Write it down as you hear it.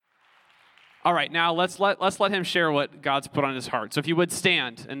All right, now let's let him share what God's put on his heart. So if you would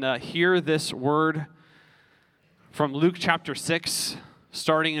stand and hear this word from Luke chapter 6,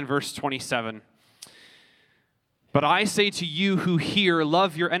 starting in verse 27. But I say to you who hear,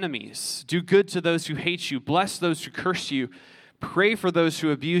 love your enemies, do good to those who hate you, bless those who curse you, pray for those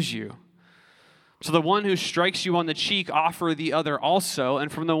who abuse you. To the one who strikes you on the cheek, offer the other also,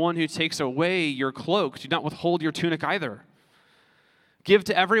 and from the one who takes away your cloak, do not withhold your tunic either. Give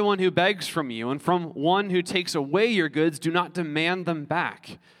to everyone who begs from you, and from one who takes away your goods, do not demand them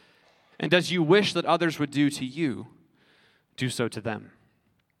back. And as you wish that others would do to you, do so to them.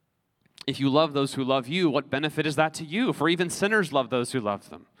 If you love those who love you, what benefit is that to you? For even sinners love those who love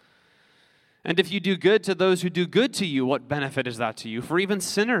them. And if you do good to those who do good to you, what benefit is that to you? For even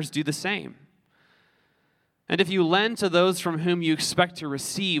sinners do the same. And if you lend to those from whom you expect to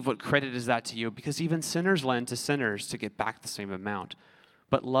receive, what credit is that to you? Because even sinners lend to sinners to get back the same amount.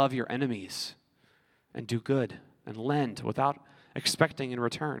 But love your enemies and do good and lend without expecting in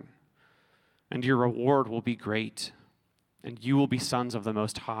return. And your reward will be great, and you will be sons of the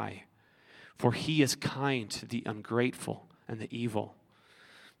Most High. For he is kind to the ungrateful and the evil.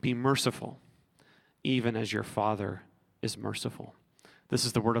 Be merciful, even as your Father is merciful. This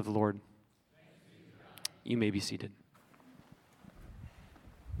is the word of the Lord. You may be seated.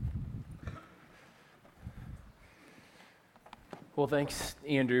 Well, thanks,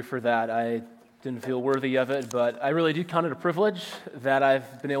 Andrew, for that. I didn't feel worthy of it, but I really do count it a privilege that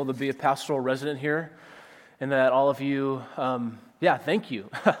I've been able to be a pastoral resident here, and that all of you, thank you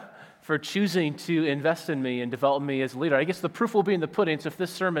for choosing to invest in me and develop me as a leader. I guess the proof will be in the pudding, so if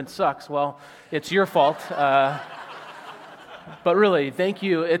this sermon sucks, well, it's your fault. But really, thank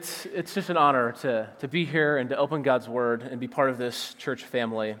you. It's just an honor to be here and to open God's Word and be part of this church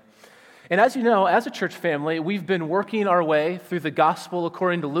family. And as you know, as a church family, we've been working our way through the Gospel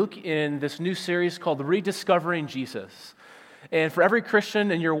according to Luke in this new series called Rediscovering Jesus. And for every Christian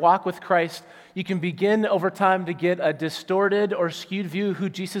in your walk with Christ, you can begin over time to get a distorted or skewed view of who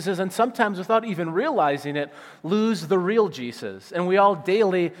Jesus is, and sometimes without even realizing it, lose the real Jesus. And we all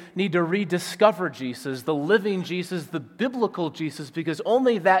daily need to rediscover Jesus, the living Jesus, the biblical Jesus, because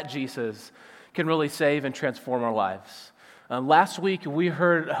only that Jesus can really save and transform our lives. Last week, we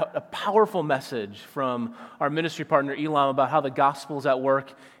heard a powerful message from our ministry partner, Elam, about how the gospel is at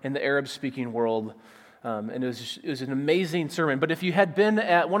work in the Arab-speaking world. And it was an amazing sermon. But if you had been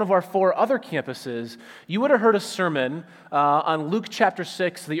at one of our 4 other campuses, you would have heard a sermon on Luke chapter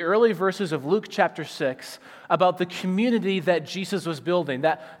 6, the early verses of Luke chapter 6, about the community that Jesus was building.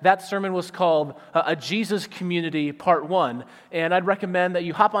 That sermon was called A Jesus Community Part 1. And I'd recommend that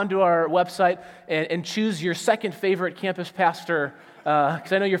you hop onto our website and choose your second favorite campus pastor,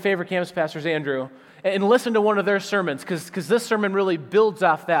 because I know your favorite campus pastor is Andrew, and listen to one of their sermons, because this sermon really builds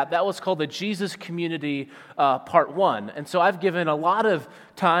off that. That was called the Jesus Community Part 1. And so I've given a lot of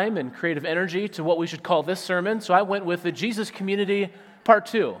time and creative energy to what we should call this sermon, so I went with the Jesus Community Part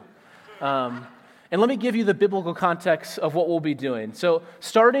 2. And let me give you the biblical context of what we'll be doing. So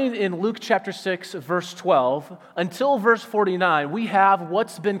starting in Luke chapter 6, verse 12, until verse 49, we have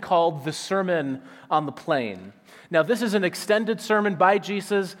what's been called the Sermon on the Plain. Now, this is an extended sermon by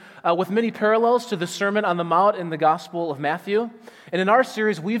Jesus with many parallels to the Sermon on the Mount in the Gospel of Matthew. And in our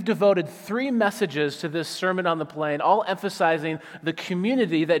series, we've devoted 3 messages to this Sermon on the Plain, all emphasizing the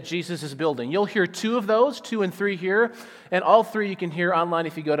community that Jesus is building. You'll hear 2 of those, 2 and 3 here, and all 3 you can hear online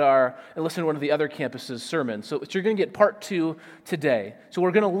if you go to and listen to one of the other campuses' sermons. So you're going to get part 2 today. So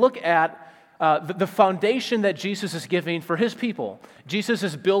we're going to look at the foundation that Jesus is giving for his people. Jesus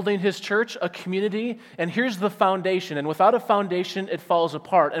is building his church, a community, and here's the foundation. And without a foundation, it falls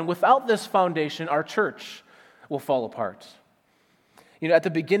apart. And without this foundation, our church will fall apart. You know, at the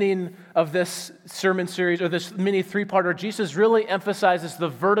beginning of this sermon series, or this mini 3-parter, Jesus really emphasizes the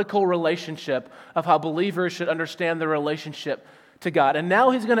vertical relationship of how believers should understand their relationship to God. And now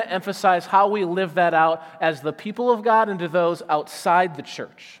he's going to emphasize how we live that out as the people of God and to those outside the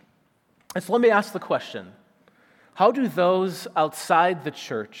church. And so let me ask the question, how do those outside the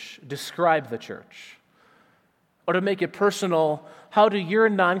church describe the church? Or to make it personal, how do your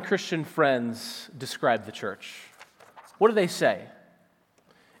non-Christian friends describe the church? What do they say?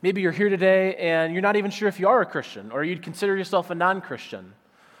 Maybe you're here today and you're not even sure if you are a Christian, or you'd consider yourself a non-Christian.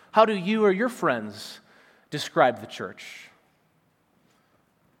 How do you or your friends describe the church?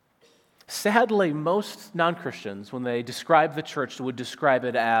 Sadly, most non-Christians, when they describe the church, would describe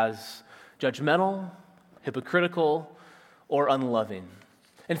it as judgmental, hypocritical, or unloving.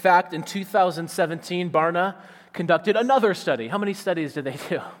 In fact, in 2017, Barna conducted another study. How many studies did they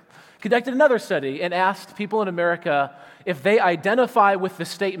do? Conducted another study and asked people in America if they identify with the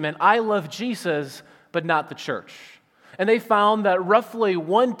statement, I love Jesus, but not the church. And they found that roughly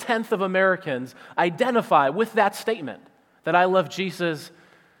 1/10 of Americans identify with that statement, that I love Jesus,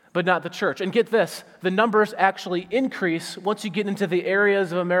 but not the church. And get this, the numbers actually increase once you get into the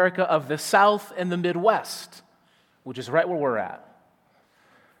areas of America of the South and the Midwest, which is right where we're at.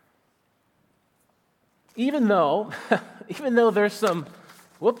 Even though there's some,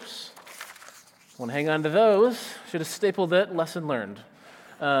 whoops, want to hang on to those. Should have stapled it, lesson learned.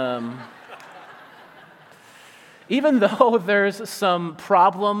 Even though there's some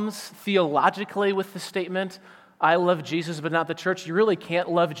problems theologically with the statement, I love Jesus but not the church, you really can't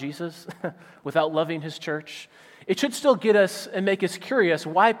love Jesus without loving his church. It should still get us and make us curious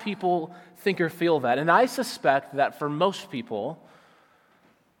why people think or feel that. And I suspect that for most people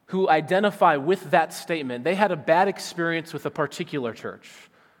who identify with that statement, they had a bad experience with a particular church,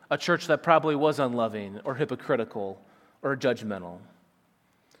 a church that probably was unloving or hypocritical or judgmental.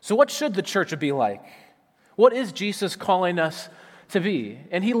 So what should the church be like? What is Jesus calling us to be?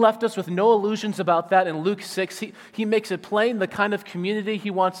 And he left us with no illusions about that in Luke 6. He makes it plain the kind of community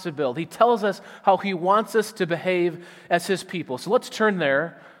he wants to build. He tells us how he wants us to behave as his people. So let's turn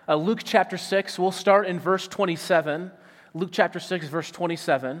there. Luke chapter 6, we'll start in verse 27. Luke chapter 6, verse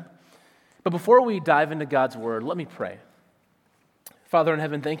 27. But before we dive into God's word, let me pray. Father in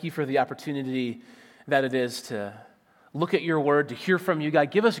heaven, thank you for the opportunity that it is to look at your word, to hear from you,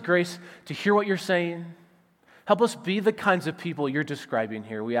 God. Give us grace to hear what you're saying. Help us be the kinds of people you're describing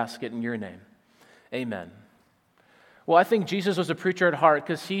here. We ask it in your name. Amen. Well, I think Jesus was a preacher at heart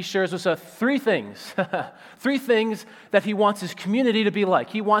because he shares with us three things. Three things that he wants his community to be like.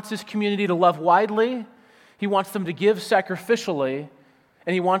 He wants his community to love widely. He wants them to give sacrificially.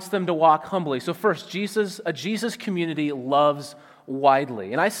 And he wants them to walk humbly. So first, a Jesus community loves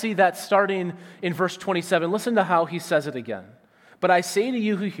widely. And I see that starting in verse 27. Listen to how he says it again. But I say to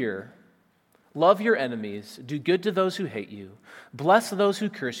you who hear, love your enemies, do good to those who hate you, bless those who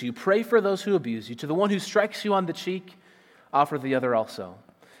curse you, pray for those who abuse you. To the one who strikes you on the cheek, offer the other also.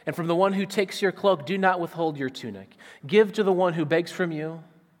 And from the one who takes your cloak, do not withhold your tunic. Give to the one who begs from you.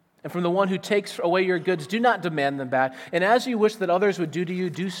 And from the one who takes away your goods, do not demand them back. And as you wish that others would do to you,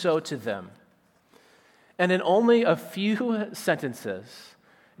 do so to them. And in only a few sentences,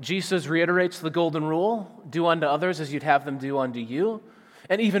 Jesus reiterates the golden rule, do unto others as you'd have them do unto you.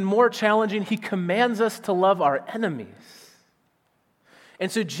 And even more challenging, he commands us to love our enemies.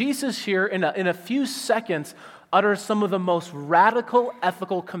 And so Jesus here, in a few seconds, utters some of the most radical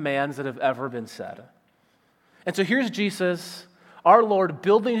ethical commands that have ever been said. And so here's Jesus, our Lord,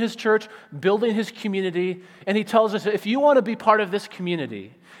 building his church, building his community, and he tells us, if you want to be part of this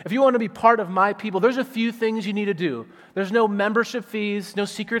community, if you want to be part of my people, there's a few things you need to do. There's no membership fees, no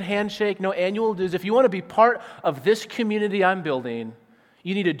secret handshake, no annual dues. If you want to be part of this community I'm building,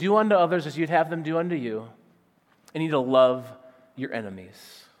 you need to do unto others as you'd have them do unto you, and you need to love your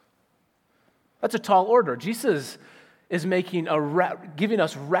enemies. That's a tall order. Jesus is making giving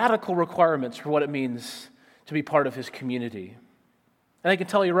us radical requirements for what it means to be part of his community. And I can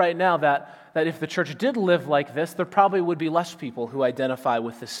tell you right now that if the church did live like this, there probably would be less people who identify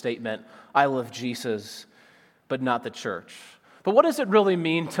with this statement, I love Jesus, but not the church. But what does it really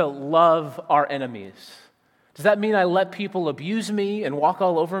mean to love our enemies? Does that mean I let people abuse me and walk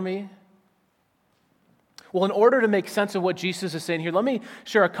all over me? Well, in order to make sense of what Jesus is saying here, let me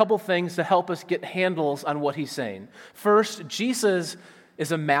share a couple things to help us get handles on what he's saying. First, Jesus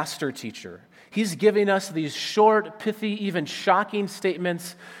is a master teacher. He's giving us these short, pithy, even shocking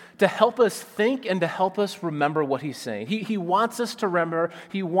statements to help us think and to help us remember what he's saying. He wants us to remember.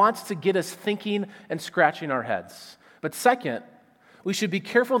 He wants to get us thinking and scratching our heads. But second, we should be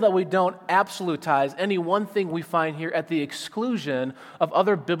careful that we don't absolutize any one thing we find here at the exclusion of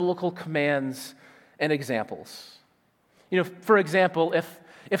other biblical commands and examples. For example,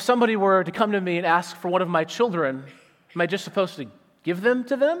 if somebody were to come to me and ask for one of my children, am I just supposed to give them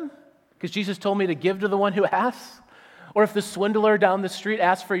to them? Because Jesus told me to give to the one who asks? Or if the swindler down the street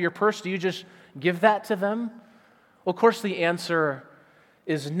asks for your purse, do you just give that to them? Well, of course, the answer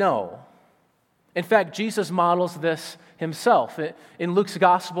is no. In fact, Jesus models this himself. In Luke's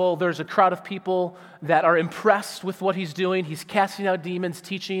gospel, there's a crowd of people that are impressed with what he's doing. He's casting out demons,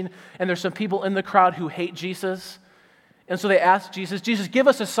 teaching, and there's some people in the crowd who hate Jesus. And so they ask Jesus, give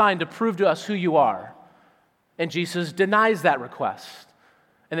us a sign to prove to us who you are. And Jesus denies that request.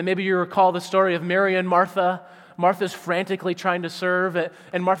 And then maybe you recall the story of Mary and Martha. Martha's frantically trying to serve,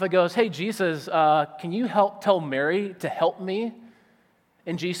 and Martha goes, hey, Jesus, can you tell Mary to help me?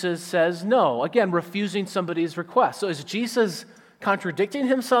 And Jesus says no, again, refusing somebody's request. So is Jesus contradicting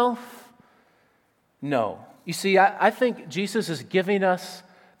himself? No. You see, I think Jesus is giving us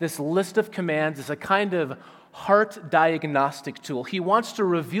this list of commands as a kind of heart diagnostic tool. He wants to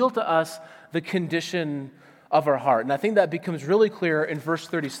reveal to us the condition of our heart. And I think that becomes really clear in verse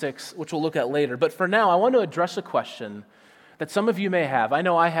 36, which we'll look at later. But for now, I want to address a question that some of you may have. I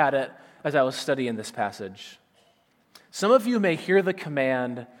know I had it as I was studying this passage. Some of you may hear the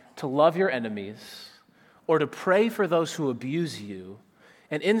command to love your enemies or to pray for those who abuse you,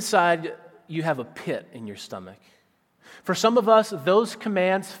 and inside you have a pit in your stomach. For some of us, those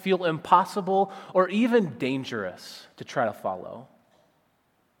commands feel impossible or even dangerous to try to follow.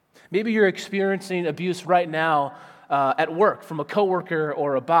 Maybe you're experiencing abuse right now at work from a coworker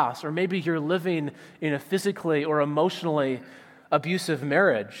or a boss, or maybe you're living in a physically or emotionally abusive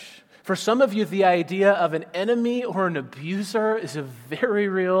marriage. For some of you, the idea of an enemy or an abuser is a very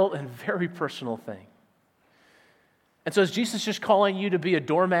real and very personal thing. And so is Jesus just calling you to be a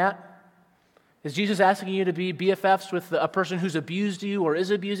doormat? Is Jesus asking you to be BFFs with a person who's abused you or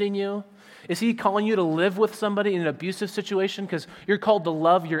is abusing you? Is he calling you to live with somebody in an abusive situation because you're called to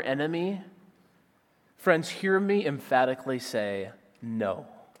love your enemy? Friends, hear me emphatically say no.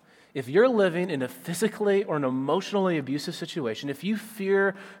 If you're living in a physically or an emotionally abusive situation, if you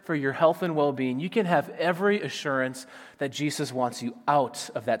fear for your health and well-being, you can have every assurance that Jesus wants you out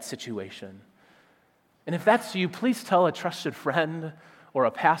of that situation. And if that's you, please tell a trusted friend or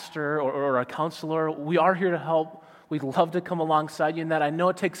a pastor or a counselor. We are here to help. We'd love to come alongside you in that. I know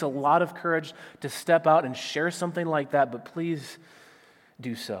it takes a lot of courage to step out and share something like that, but please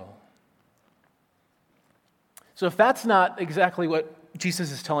do so. So if that's not exactly what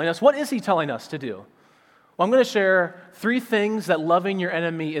Jesus is telling us, what is he telling us to do? Well, I'm going to share 3 things that loving your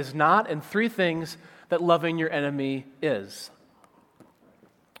enemy is not and 3 things that loving your enemy is.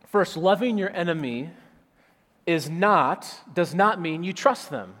 First, loving your enemy does not mean you trust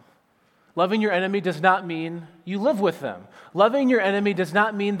them. Loving your enemy does not mean you live with them. Loving your enemy does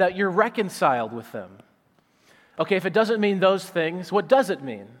not mean that you're reconciled with them. Okay, if it doesn't mean those things, what does it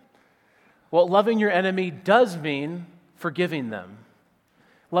mean? Well, loving your enemy does mean forgiving them.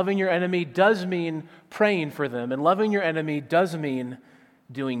 Loving your enemy does mean praying for them. And loving your enemy does mean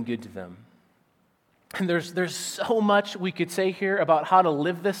doing good to them. And there's so much we could say here about how to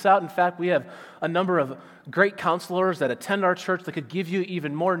live this out. In fact, we have a number of great counselors that attend our church that could give you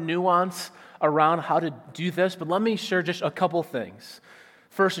even more nuance around how to do this. But let me share just a couple things.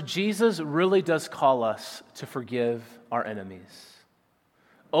 First, Jesus really does call us to forgive our enemies.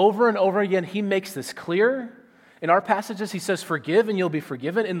 Over and over again, he makes this clear. In our passages, he says, forgive and you'll be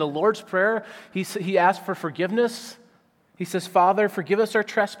forgiven. In the Lord's Prayer, he asks for forgiveness. He says, Father, forgive us our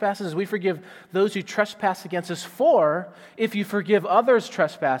trespasses as we forgive those who trespass against us. For if you forgive others'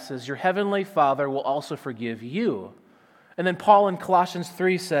 trespasses, your heavenly Father will also forgive you. And then Paul in Colossians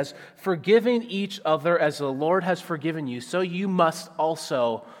 3 says, forgiving each other as the Lord has forgiven you, so you must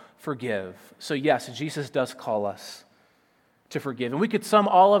also forgive. So yes, Jesus does call us to forgive. And we could sum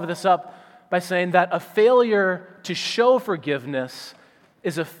all of this up by saying that a failure to show forgiveness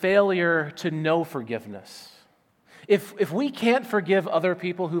is a failure to know forgiveness. If we can't forgive other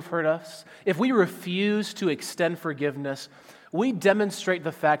people who've hurt us, if we refuse to extend forgiveness, we demonstrate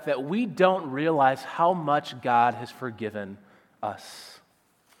the fact that we don't realize how much God has forgiven us.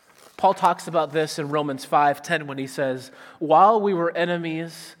 Paul talks about this in Romans 5:10 when he says, while we were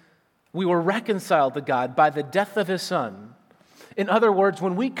enemies, we were reconciled to God by the death of his Son. In other words,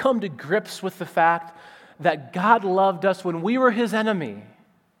 when we come to grips with the fact that God loved us when we were his enemy,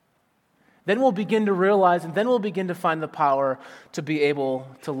 then we'll begin to realize and then we'll begin to find the power to be able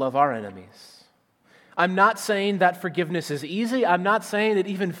to love our enemies. I'm not saying that forgiveness is easy. I'm not saying it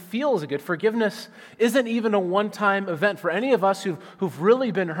even feels good. Forgiveness isn't even a one-time event. For any of us who've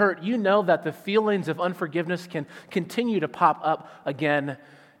really been hurt, you know that the feelings of unforgiveness can continue to pop up again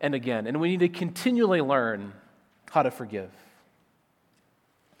and again. And we need to continually learn how to forgive.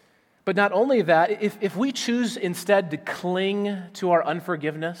 But not only that, if we choose instead to cling to our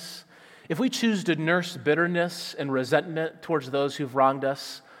unforgiveness, if we choose to nurse bitterness and resentment towards those who've wronged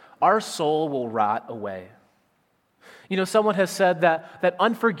us, our soul will rot away. You know, someone has said that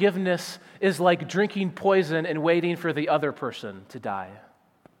unforgiveness is like drinking poison and waiting for the other person to die.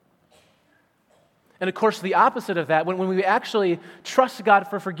 And of course, the opposite of that, when we actually trust God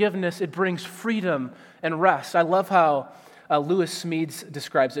for forgiveness, it brings freedom and rest. I love how Lewis Smedes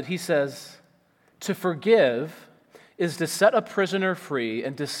describes it. He says, to forgive is to set a prisoner free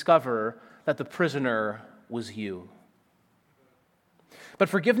and discover that the prisoner was you. But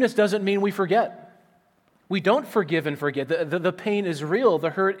forgiveness doesn't mean we forget. We don't forgive and forget. The pain is real. The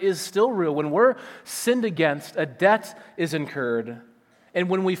hurt is still real. When we're sinned against, a debt is incurred. And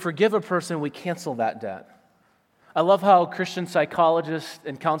when we forgive a person, we cancel that debt. I love how Christian psychologist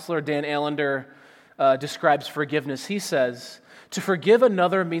and counselor Dan Allender describes forgiveness. He says, to forgive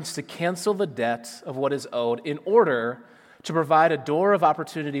another means to cancel the debt of what is owed in order to provide a door of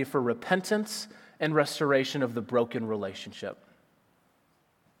opportunity for repentance and restoration of the broken relationship.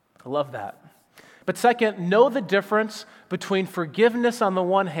 I love that. But second, know the difference between forgiveness on the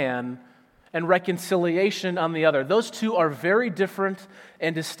one hand and reconciliation on the other. Those two are very different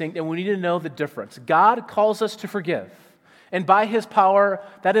and distinct, and we need to know the difference. God calls us to forgive, and by His power,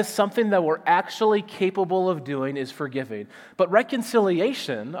 that is something that we're actually capable of doing, is forgiving. But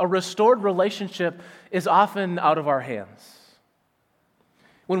reconciliation, a restored relationship, is often out of our hands.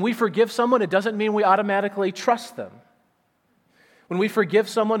 When we forgive someone, it doesn't mean we automatically trust them. When we forgive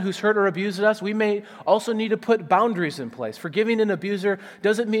someone who's hurt or abused us, we may also need to put boundaries in place. Forgiving an abuser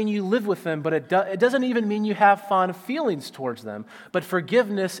doesn't mean you live with them, but it doesn't even mean you have fond feelings towards them. But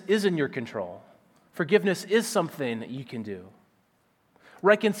forgiveness is in your control. Forgiveness is something you can do.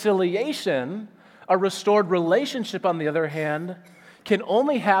 Reconciliation, a restored relationship, on the other hand, can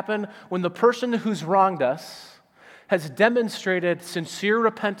only happen when the person who's wronged us has demonstrated sincere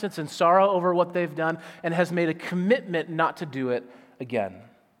repentance and sorrow over what they've done and has made a commitment not to do it again.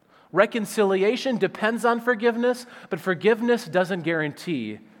 Reconciliation depends on forgiveness, but forgiveness doesn't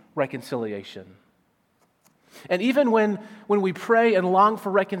guarantee reconciliation. And even when we pray and long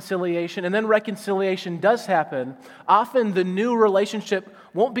for reconciliation, and then reconciliation does happen, often the new relationship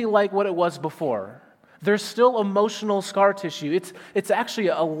won't be like what it was before. There's still emotional scar tissue. It's actually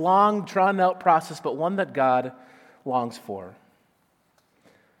a long, drawn-out process, but one that God longs for.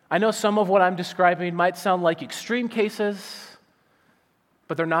 I know some of what I'm describing might sound like extreme cases,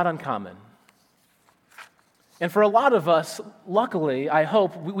 but they're not uncommon. And for a lot of us, luckily, I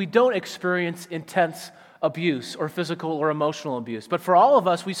hope, we don't experience intense abuse or physical or emotional abuse. But for all of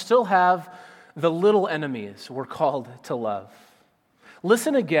us, we still have the little enemies we're called to love.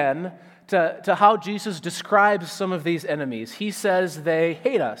 Listen again to how Jesus describes some of these enemies. He says they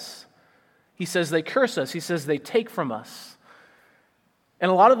hate us. He says they curse us. He says they take from us. And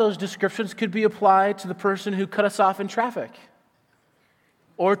a lot of those descriptions could be applied to the person who cut us off in traffic,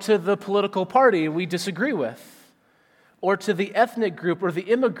 or to the political party we disagree with, or to the ethnic group or the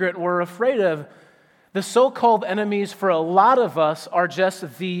immigrant we're afraid of. The so-called enemies for a lot of us are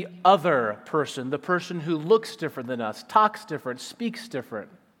just the other person, the person who looks different than us, talks different, speaks different.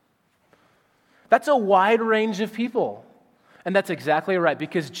 That's a wide range of people. And that's exactly right,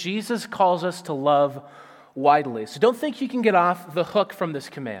 because Jesus calls us to love widely. So don't think you can get off the hook from this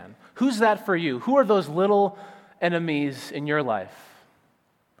command. Who's that for you? Who are those little enemies in your life?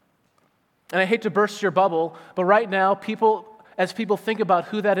 And I hate to burst your bubble, but right now, as people think about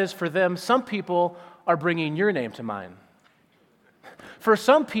who that is for them, some people are bringing your name to mind. For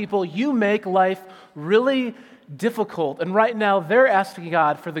some people, you make life really difficult, and right now, they're asking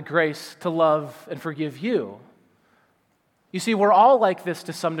God for the grace to love and forgive you. You see, we're all like this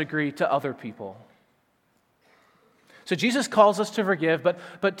to some degree to other people. So Jesus calls us to forgive,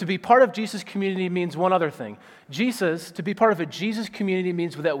 but to be part of Jesus' community means one other thing. To be part of a Jesus community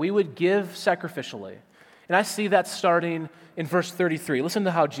means that we would give sacrificially. And I see that starting in verse 33. Listen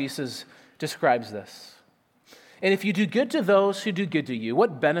to how Jesus describes this. And if you do good to those who do good to you,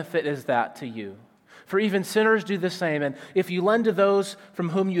 what benefit is that to you? For even sinners do the same. And if you lend to those from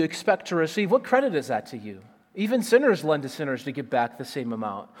whom you expect to receive, what credit is that to you? Even sinners lend to sinners to get back the same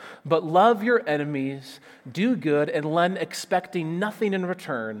amount. But love your enemies, do good, and lend expecting nothing in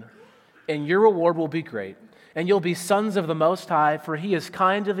return, and your reward will be great. And you'll be sons of the Most High, for He is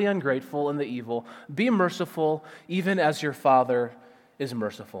kind to the ungrateful and the evil. Be merciful, even as your Father is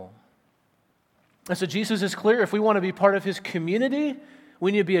merciful. And so Jesus is clear, if we want to be part of His community,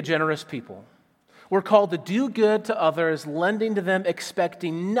 we need to be a generous people. We're called to do good to others, lending to them,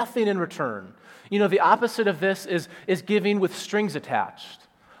 expecting nothing in return. You know, the opposite of this is giving with strings attached.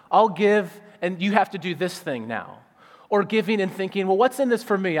 I'll give, and you have to do this thing now. Or giving and thinking, well, what's in this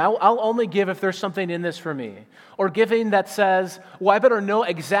for me? I'll only give if there's something in this for me. Or giving that says, well, I better know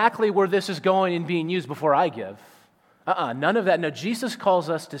exactly where this is going and being used before I give. None of that. No, Jesus calls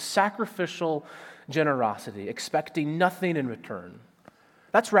us to sacrificial generosity, expecting nothing in return.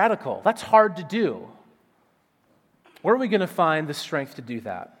 That's radical. That's hard to do. Where are we going to find the strength to do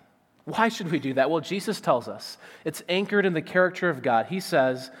that? Why should we do that? Well, Jesus tells us it's anchored in the character of God. He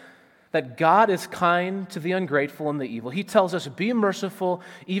says that God is kind to the ungrateful and the evil. He tells us, be merciful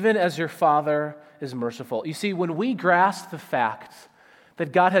even as your Father is merciful. You see, when we grasp the fact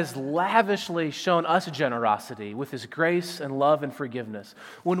that God has lavishly shown us generosity with His grace and love and forgiveness,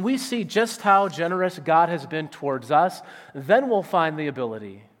 when we see just how generous God has been towards us, then we'll find the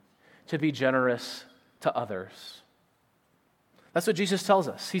ability to be generous to others. That's what Jesus tells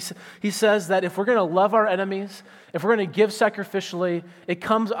us. He says that if we're going to love our enemies, if we're going to give sacrificially, it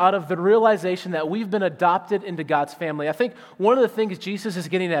comes out of the realization that we've been adopted into God's family. I think one of the things Jesus is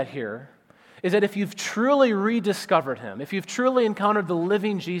getting at here is that if you've truly rediscovered him, if you've truly encountered the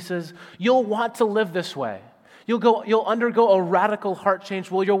living Jesus, you'll want to live this way. You'll undergo a radical heart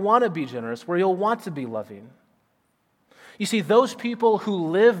change where you'll want to be generous, where you'll want to be loving. You see, those people who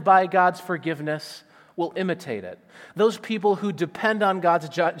live by God's forgiveness will imitate it. Those people who depend on God's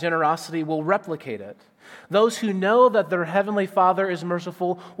generosity will replicate it. Those who know that their heavenly Father is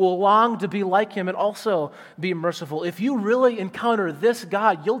merciful will long to be like him and also be merciful. If you really encounter this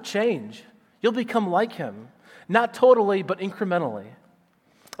God, you'll change. You'll become like him. Not totally, but incrementally.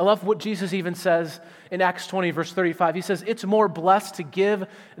 I love what Jesus even says in Acts 20, verse 35. He says, it's more blessed to give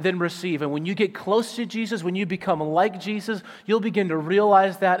than receive. And when you get close to Jesus, when you become like Jesus, you'll begin to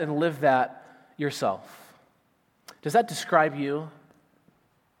realize that and live that yourself. Does that describe you?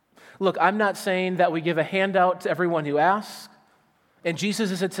 Look, I'm not saying that we give a handout to everyone who asks, and Jesus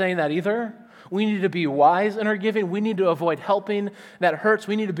isn't saying that either. We need to be wise in our giving. We need to avoid helping that hurts.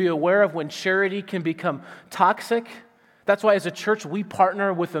 We need to be aware of when charity can become toxic. That's why as a church, we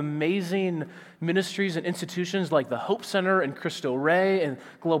partner with amazing ministries and institutions like the Hope Center and Cristo Rey and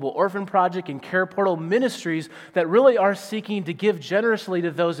Global Orphan Project and Care Portal, ministries that really are seeking to give generously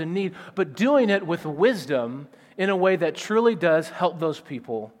to those in need, but doing it with wisdom in a way that truly does help those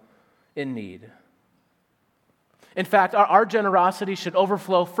people in need. In fact, our generosity should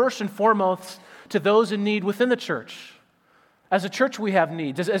overflow first and foremost to those in need within the church. As a church, we have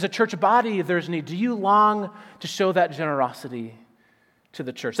needs. As a church body, there's need. Do you long to show that generosity to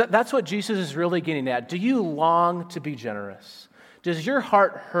the church? That's what Jesus is really getting at. Do you long to be generous? Does your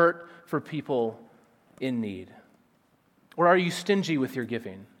heart hurt for people in need? Or are you stingy with your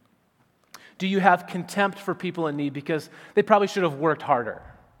giving? Do you have contempt for people in need because they probably should have worked harder?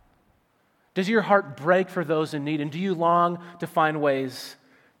 Does your heart break for those in need? And do you long to find ways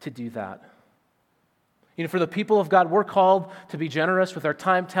to do that? You know, for the people of God, we're called to be generous with our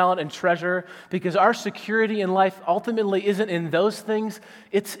time, talent, and treasure because our security in life ultimately isn't in those things,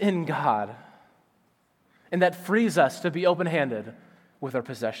 it's in God. And that frees us to be open-handed with our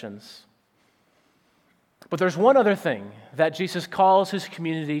possessions. But there's one other thing that Jesus calls his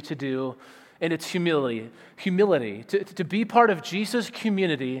community to do, and it's humility. Humility. To be part of Jesus'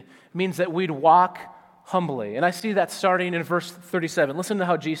 community means that we'd walk humbly. And I see that starting in verse 37. Listen to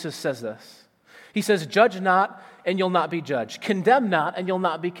how Jesus says this. He says, judge not, and you'll not be judged. Condemn not, and you'll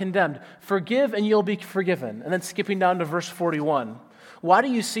not be condemned. Forgive, and you'll be forgiven. And then skipping down to verse 41. Why do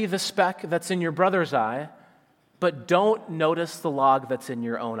you see the speck that's in your brother's eye, but don't notice the log that's in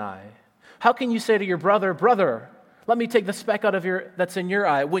your own eye? How can you say to your brother, brother, let me take the speck out of that's in your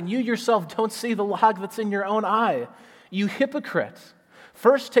eye, when you yourself don't see the log that's in your own eye? You hypocrite.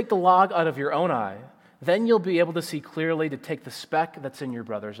 First take the log out of your own eye, then you'll be able to see clearly to take the speck that's in your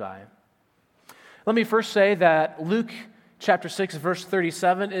brother's eye. Let me first say that Luke chapter 6, verse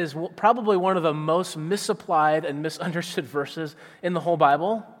 37 is probably one of the most misapplied and misunderstood verses in the whole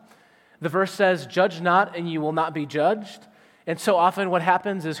Bible. The verse says, judge not and you will not be judged. And so often what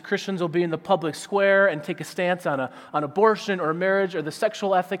happens is Christians will be in the public square and take a stance on abortion or marriage or the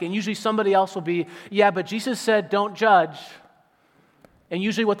sexual ethic, and usually somebody else will be, yeah, but Jesus said don't judge. And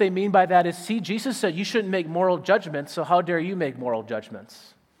usually what they mean by that is, see, Jesus said you shouldn't make moral judgments, so how dare you make moral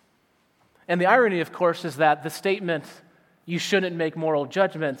judgments? And the irony, of course, is that the statement, you shouldn't make moral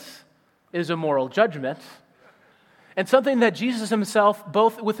judgments, is a moral judgment. And something that Jesus himself,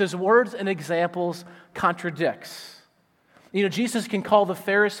 both with his words and examples, contradicts. You know, Jesus can call the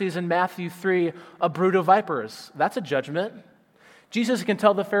Pharisees in Matthew 3 a brood of vipers. That's a judgment. Jesus can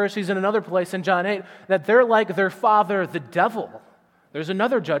tell the Pharisees in another place in John 8 that they're like their father, the devil. There's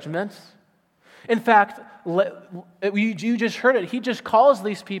another judgment. In fact, you just heard it. He just calls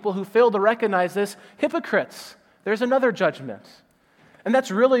these people who fail to recognize this hypocrites. There's another judgment. And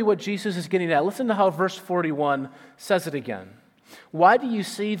that's really what Jesus is getting at. Listen to how verse 41 says it again. Why do you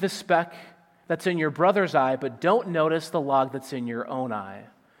see the speck that's in your brother's eye, but don't notice the log that's in your own eye?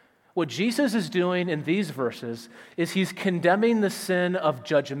 What Jesus is doing in these verses is he's condemning the sin of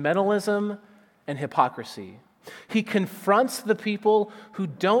judgmentalism and hypocrisy. He confronts the people who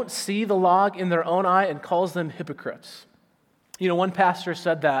don't see the log in their own eye and calls them hypocrites. You know, one pastor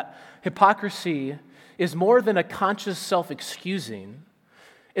said that hypocrisy is more than a conscious self-excusing.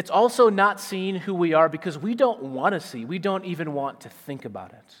 It's also not seeing who we are because we don't want to see. We don't even want to think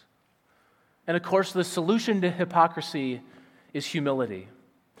about it. And of course, the solution to hypocrisy is humility.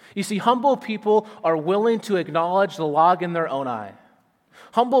 You see, humble people are willing to acknowledge the log in their own eye.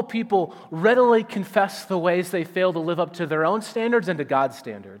 Humble people readily confess the ways they fail to live up to their own standards and to God's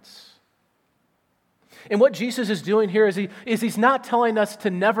standards. And what Jesus is doing here is he's not telling us to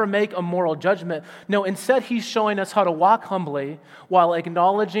never make a moral judgment. No, instead he's showing us how to walk humbly while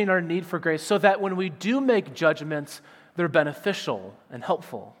acknowledging our need for grace so that when we do make judgments, they're beneficial and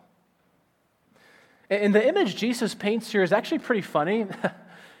helpful. And the image Jesus paints here is actually pretty funny.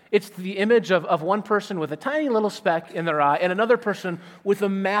 It's the image of one person with a tiny little speck in their eye and another person with a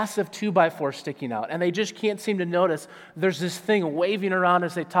massive 2x4 sticking out. And they just can't seem to notice there's this thing waving around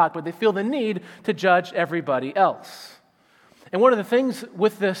as they talk, but they feel the need to judge everybody else. And one of the things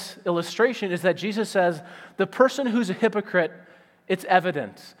with this illustration is that Jesus says the person who's a hypocrite, it's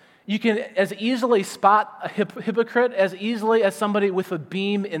evident. You can as easily spot a hypocrite as easily as somebody with a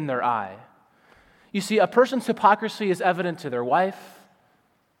beam in their eye. You see, a person's hypocrisy is evident to their wife,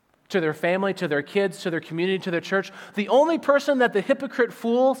 to their family, to their kids, to their community, to their church. The only person that the hypocrite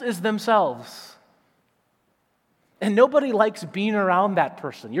fools is themselves. And nobody likes being around that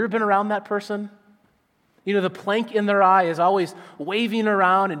person. You ever been around that person? You know, the plank in their eye is always waving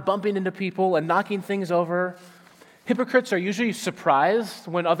around and bumping into people and knocking things over. Hypocrites are usually surprised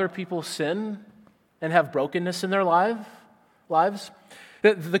when other people sin and have brokenness in their lives.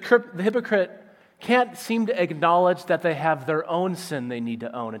 The hypocrite can't seem to acknowledge that they have their own sin they need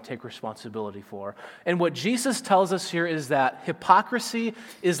to own and take responsibility for. And what Jesus tells us here is that hypocrisy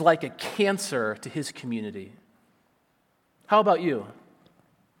is like a cancer to his community. How about you?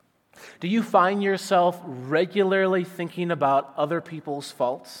 Do you find yourself regularly thinking about other people's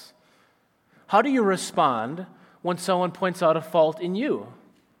faults? How do you respond when someone points out a fault in you?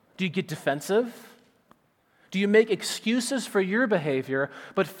 Do you get defensive? Do you make excuses for your behavior,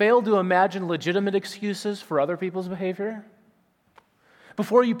 but fail to imagine legitimate excuses for other people's behavior?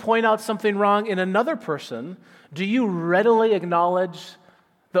 Before you point out something wrong in another person, do you readily acknowledge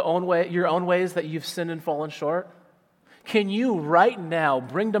your own ways that you've sinned and fallen short? Can you right now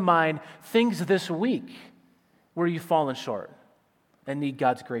bring to mind things this week where you've fallen short and need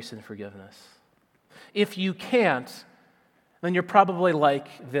God's grace and forgiveness? If you can't, then you're probably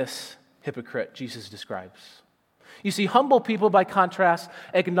like this hypocrite Jesus describes. You see, humble people, by contrast,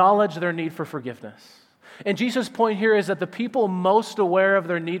 acknowledge their need for forgiveness. And Jesus' point here is that the people most aware of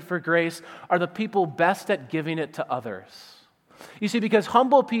their need for grace are the people best at giving it to others. You see, because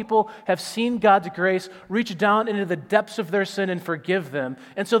humble people have seen God's grace reach down into the depths of their sin and forgive them,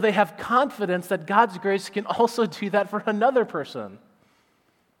 and so they have confidence that God's grace can also do that for another person.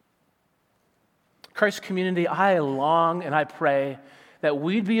 Christ community, I long and I pray that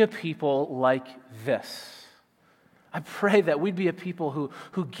we'd be a people like this. I pray that we'd be a people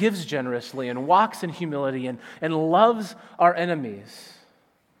who gives generously and walks in humility and loves our enemies.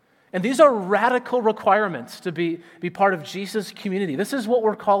 And these are radical requirements to be part of Jesus' community. This is what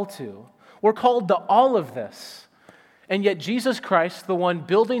we're called to. We're called to all of this. And yet Jesus Christ, the one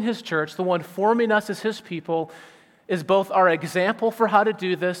building his church, the one forming us as his people, is both our example for how to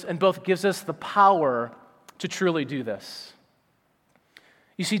do this and both gives us the power to truly do this.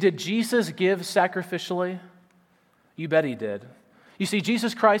 You see, did Jesus give sacrificially? You bet he did. You see,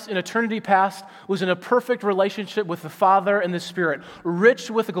 Jesus Christ in eternity past was in a perfect relationship with the Father and the Spirit,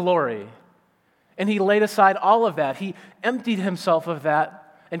 rich with glory. And he laid aside all of that. He emptied himself of that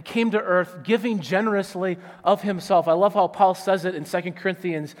and came to earth, giving generously of himself. I love how Paul says it in 2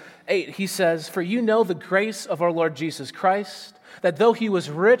 Corinthians 8. He says, "For you know the grace of our Lord Jesus Christ, that though he was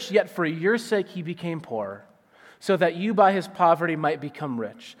rich, yet for your sake he became poor, so that you by his poverty might become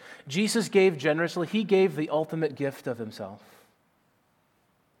rich." Jesus gave generously. He gave the ultimate gift of himself.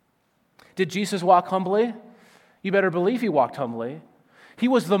 Did Jesus walk humbly? You better believe he walked humbly. He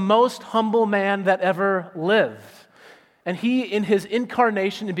was the most humble man that ever lived. And he, in his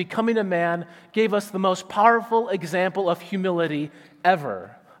incarnation and becoming a man, gave us the most powerful example of humility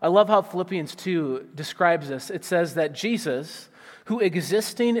ever. I love how Philippians 2 describes this. It says that Jesus, who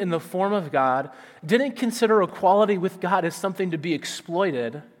existing in the form of God, didn't consider equality with God as something to be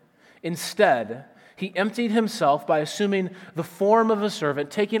exploited. Instead, he emptied himself by assuming the form of a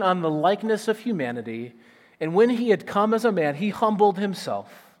servant, taking on the likeness of humanity. And when he had come as a man, he humbled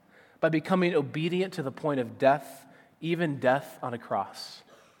himself by becoming obedient to the point of death, even death on a cross.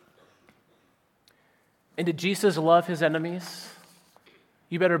 And did Jesus love his enemies?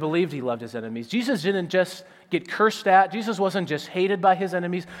 You better believe he loved his enemies. Jesus didn't just get cursed at. Jesus wasn't just hated by his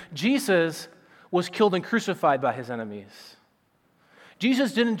enemies. Jesus was killed and crucified by his enemies.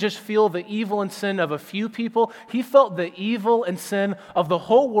 Jesus didn't just feel the evil and sin of a few people. He felt the evil and sin of the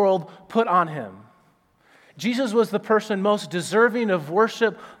whole world put on him. Jesus was the person most deserving of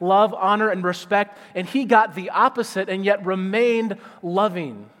worship, love, honor, and respect, and he got the opposite and yet remained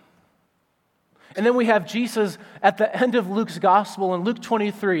loving. And then we have Jesus at the end of Luke's gospel in Luke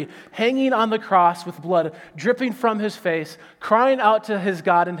 23, hanging on the cross with blood dripping from his face, crying out to his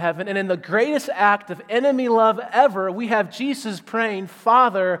God in heaven. And in the greatest act of enemy love ever, we have Jesus praying,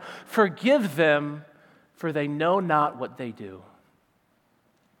 "Father, forgive them, for they know not what they do."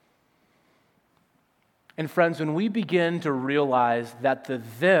 And friends, when we begin to realize that the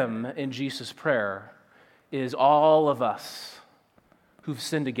them in Jesus' prayer is all of us who've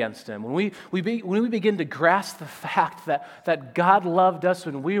sinned against him, when we begin to grasp the fact that God loved us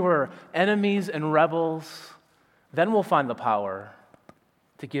when we were enemies and rebels, then we'll find the power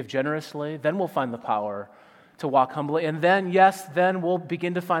to give generously, then we'll find the power to walk humbly, and then, yes, then we'll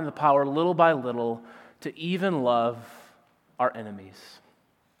begin to find the power little by little to even love our enemies.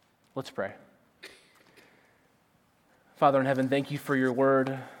 Let's pray. Father in heaven, thank you for your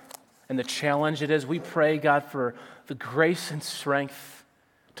word and the challenge it is. We pray, God, for the grace and strength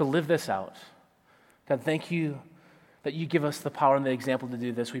to live this out. God, thank you that you give us the power and the example to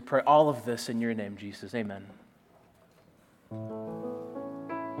do this. We pray all of this in your name, Jesus. Amen.